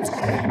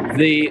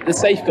the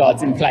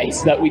safeguards in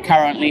place that we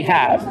currently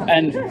have,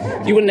 and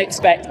you wouldn't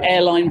expect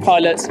airline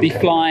pilots to be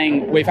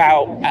flying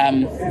without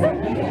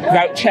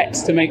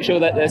checks to make sure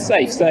that they're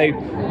safe. So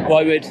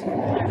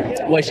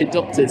why should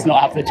doctors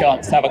not have the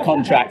chance to have a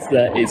contract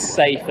that is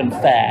safe and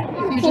fair?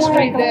 If you just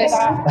read this,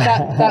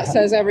 that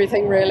says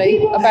everything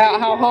really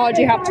about how hard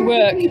you have to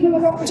work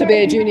to be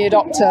a junior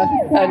doctor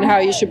and how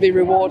you should be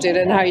rewarded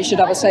and how you should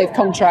have a safe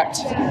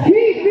contract.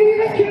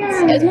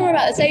 It's more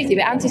about the safety,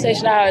 but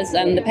antisocial hours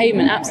and the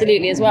payment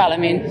absolutely as well. I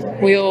mean,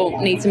 we all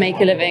need to make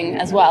a living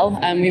as well,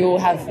 and we all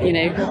have,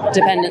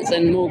 dependents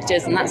and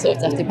mortgages and that sort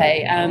of stuff to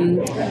pay.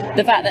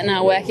 The fact that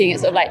now working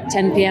at sort of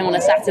 10 p.m. on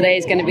a Saturday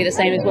is going to be the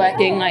same as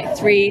working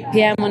 3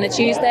 p.m. on a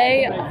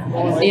Tuesday,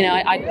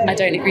 I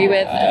don't agree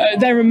with.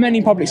 There are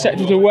many public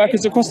sector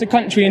workers across the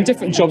country in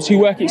different jobs who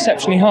work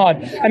exceptionally hard,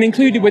 and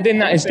included within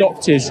that is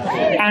doctors.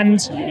 And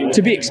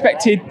to be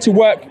expected to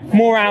work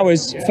more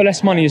hours for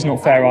less money is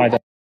not fair either.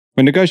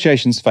 When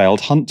negotiations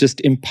failed, Hunt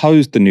just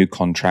imposed the new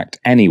contract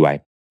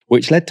anyway,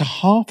 which led to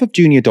half of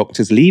junior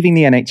doctors leaving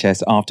the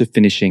NHS after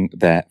finishing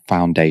their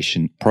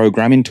foundation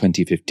programme in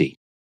 2015.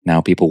 Now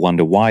people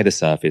wonder why the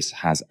service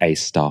has a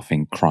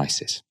staffing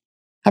crisis.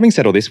 Having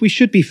said all this, we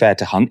should be fair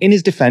to Hunt. In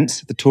his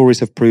defence, the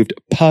Tories have proved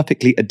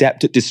perfectly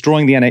adept at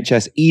destroying the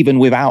NHS even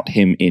without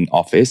him in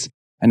office,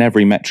 and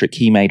every metric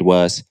he made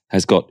worse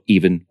has got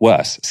even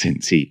worse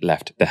since he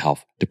left the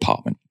health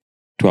department.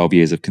 12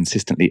 years of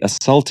consistently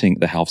assaulting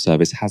the health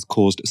service has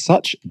caused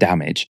such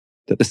damage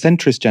that the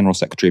centrist General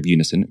Secretary of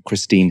Unison,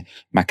 Christine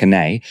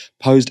McAnay,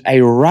 posed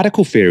a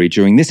radical theory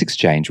during this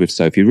exchange with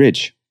Sophie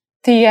Ridge.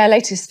 The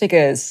latest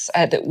figures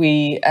that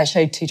we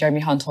showed to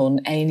Jeremy Hunt on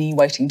A&E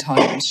waiting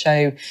times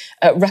show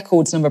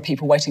records number of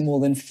people waiting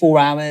more than 4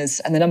 hours,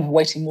 and the number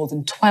waiting more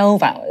than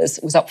 12 hours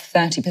was up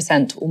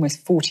 30% to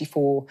almost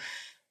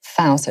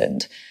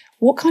 44,000.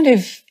 What kind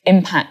of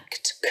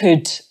impact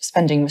could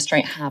spending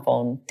restraint have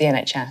on the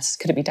NHS?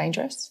 Could it be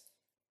dangerous?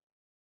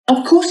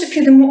 Of course it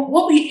could.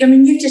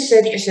 And you've just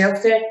said it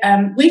yourself there.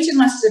 Waiting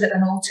lists are at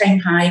an all-time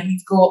high.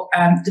 We've got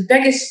the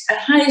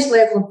highest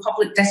level of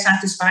public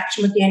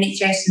dissatisfaction with the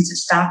NHS since it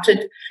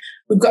started.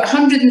 We've got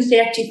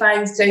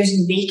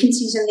 135,000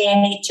 vacancies in the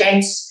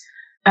NHS.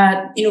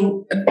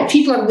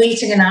 People are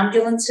waiting in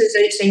ambulances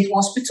outside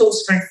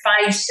hospitals for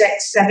 5,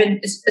 6, 7,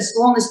 as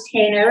long as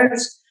 10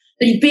 hours.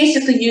 They're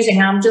basically using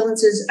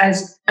ambulances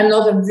as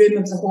another room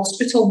of the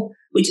hospital.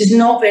 which is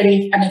not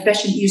very an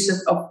efficient use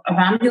of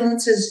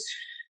ambulances.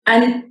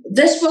 And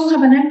this will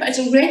have an impact. It's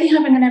already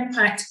having an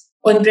impact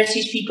on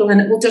British people, and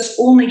it will just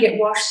only get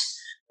worse.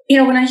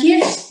 When I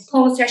hear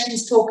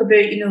politicians talk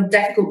about,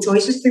 difficult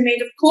choices to be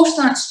made, of course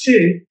that's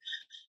true.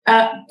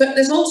 But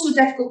there's also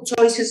difficult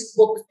choices.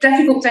 Well,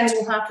 difficult things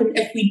will happen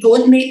if we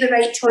don't make the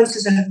right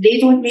choices and if they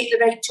don't make the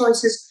right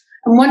choices.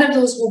 And one of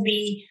those will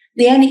be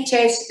the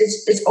NHS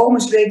is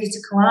almost ready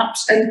to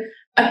collapse. And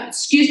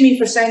excuse me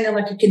for sounding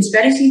like a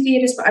conspiracy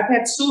theorist, but I've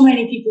heard so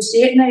many people say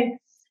it now.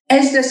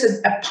 Is this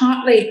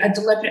partly a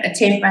deliberate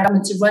attempt by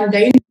government to run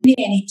down the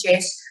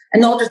NHS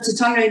in order to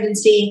turn around and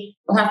say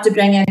we'll have to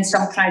bring in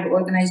some private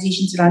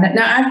organisation to run it?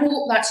 Now, I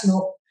hope that's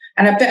not,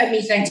 and a bit of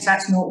me thinks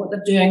that's not what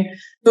they're doing,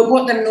 but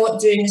what they're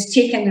not doing is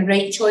taking the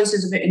right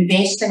choices about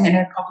investing in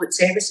our public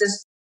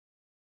services.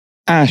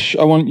 Ash,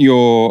 I want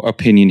your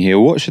opinion here.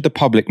 What should the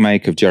public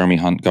make of Jeremy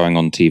Hunt going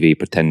on TV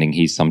pretending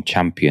he's some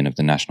champion of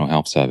the National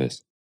Health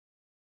Service?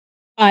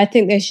 I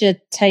think they should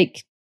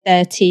take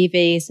their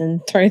TVs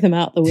and throw them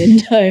out the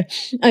window.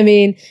 I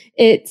mean,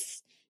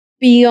 it's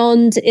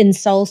beyond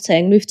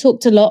insulting. We've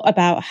talked a lot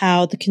about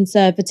how the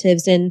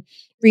Conservatives, in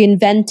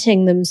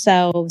reinventing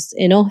themselves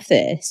in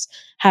office,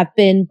 have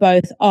been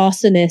both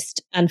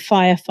arsonist and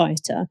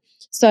firefighter.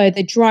 So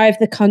they drive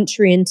the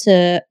country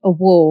into a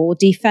wall,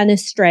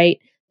 defenestrate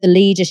the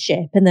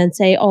leadership, and then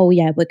say, oh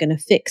yeah, we're going to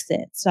fix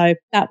it. So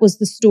that was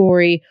the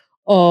story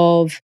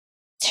of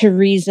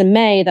Theresa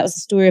May, that was the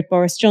story of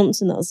Boris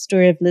Johnson, that was the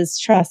story of Liz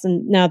Truss,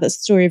 and now that's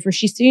the story of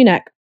Rishi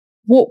Sunak.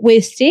 What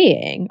we're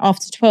seeing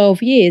after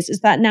 12 years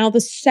is that now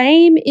the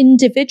same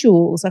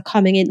individuals are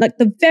coming in, like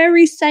the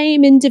very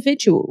same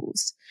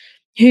individuals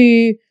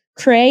who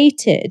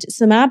created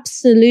some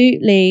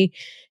absolutely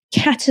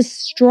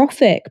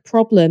catastrophic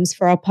problems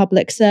for our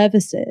public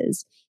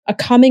services are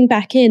coming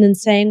back in and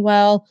saying,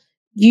 well,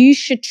 you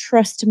should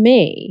trust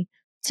me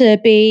to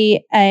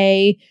be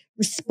a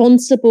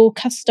responsible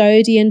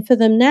custodian for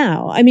them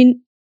now. I mean,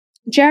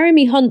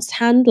 Jeremy Hunt's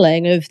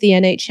handling of the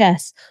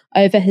NHS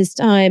over his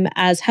time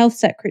as health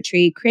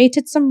secretary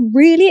created some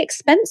really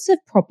expensive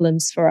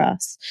problems for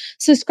us.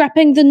 So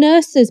scrapping the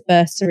nurses'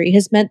 bursary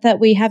has meant that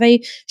we have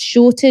a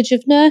shortage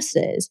of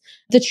nurses.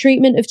 The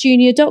treatment of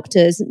junior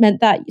doctors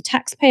meant that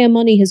taxpayer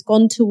money has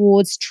gone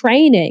towards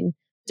training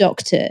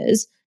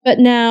doctors, but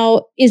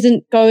now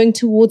isn't going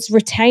towards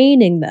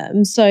retaining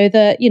them so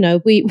that,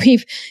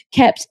 we've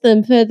kept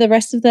them for the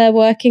rest of their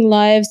working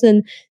lives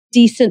and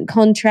decent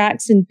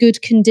contracts and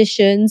good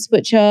conditions,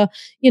 which are,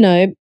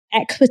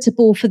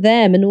 equitable for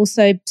them and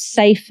also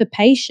safe for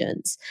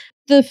patients.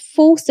 The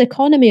false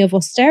economy of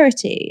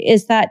austerity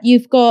is that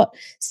you've got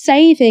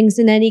savings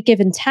in any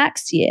given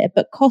tax year,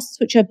 but costs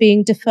which are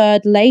being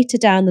deferred later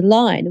down the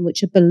line and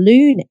which are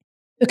ballooning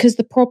because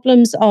the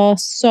problems are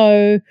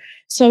so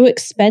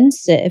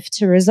expensive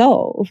to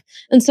resolve.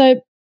 And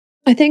so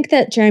I think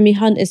that Jeremy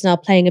Hunt is now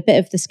playing a bit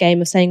of this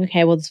game of saying,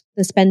 okay, well,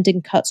 the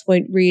spending cuts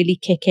won't really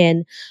kick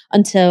in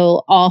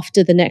until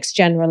after the next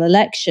general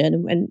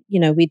election. And,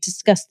 we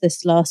discussed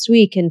this last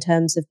week in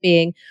terms of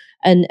being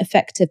an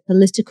effective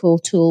political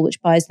tool,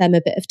 which buys them a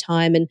bit of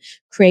time and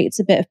creates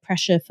a bit of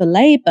pressure for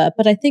Labour.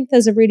 But I think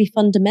there's a really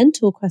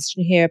fundamental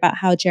question here about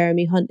how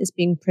Jeremy Hunt is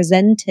being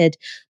presented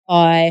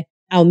by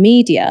our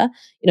media.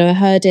 I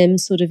heard him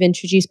sort of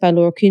introduced by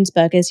Laura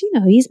Kuenssberg as,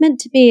 he's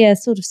meant to be a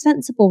sort of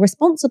sensible,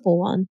 responsible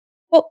one.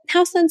 Well,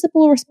 how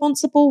sensible or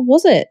responsible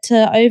was it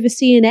to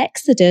oversee an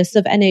exodus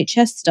of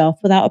NHS staff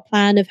without a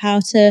plan of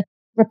how to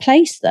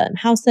replace them?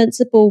 How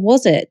sensible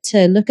was it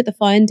to look at the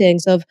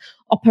findings of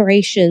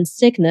Operation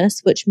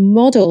Cygnus, which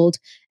modelled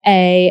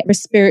a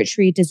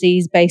respiratory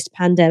disease-based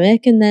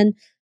pandemic, and then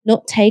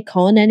not take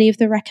on any of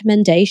the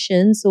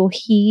recommendations or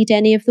heed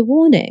any of the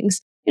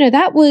warnings?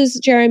 That was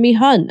Jeremy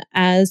Hunt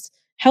as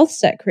health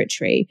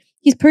secretary.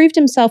 He's proved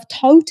himself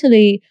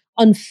totally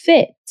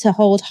unfit to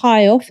hold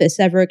high office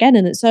ever again.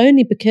 And it's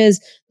only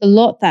because the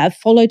lot that have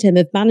followed him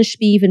have managed to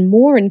be even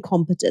more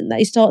incompetent that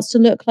he starts to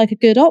look like a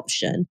good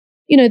option.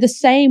 The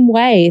same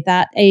way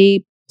that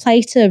a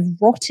plate of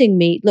rotting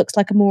meat looks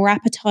like a more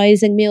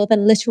appetizing meal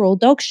than literal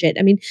dog shit.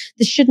 I mean,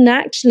 this shouldn't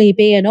actually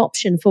be an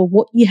option for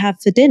what you have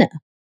for dinner.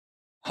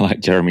 I like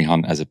Jeremy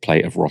Hunt as a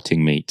plate of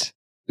rotting meat.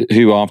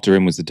 Who after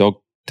him was the dog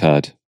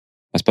turd?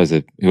 I suppose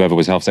whoever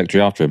was health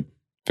secretary after him.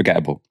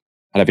 Forgettable.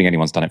 I don't think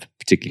anyone's done it for a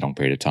particularly long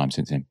period of time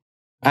since him.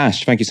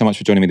 Ash, thank you so much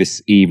for joining me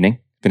this evening.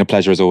 Been a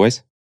pleasure as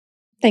always.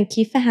 Thank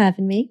you for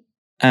having me.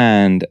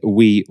 And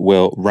we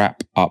will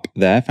wrap up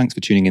there. Thanks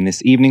for tuning in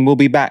this evening. We'll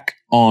be back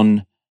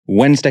on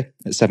Wednesday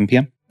at 7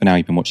 p.m. For now,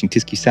 you've been watching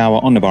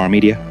TyskySour on Novara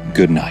Media.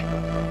 Good night.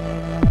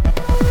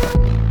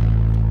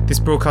 This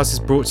broadcast is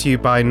brought to you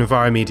by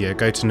Novara Media.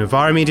 Go to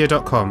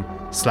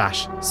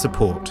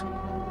novaramedia.com/support.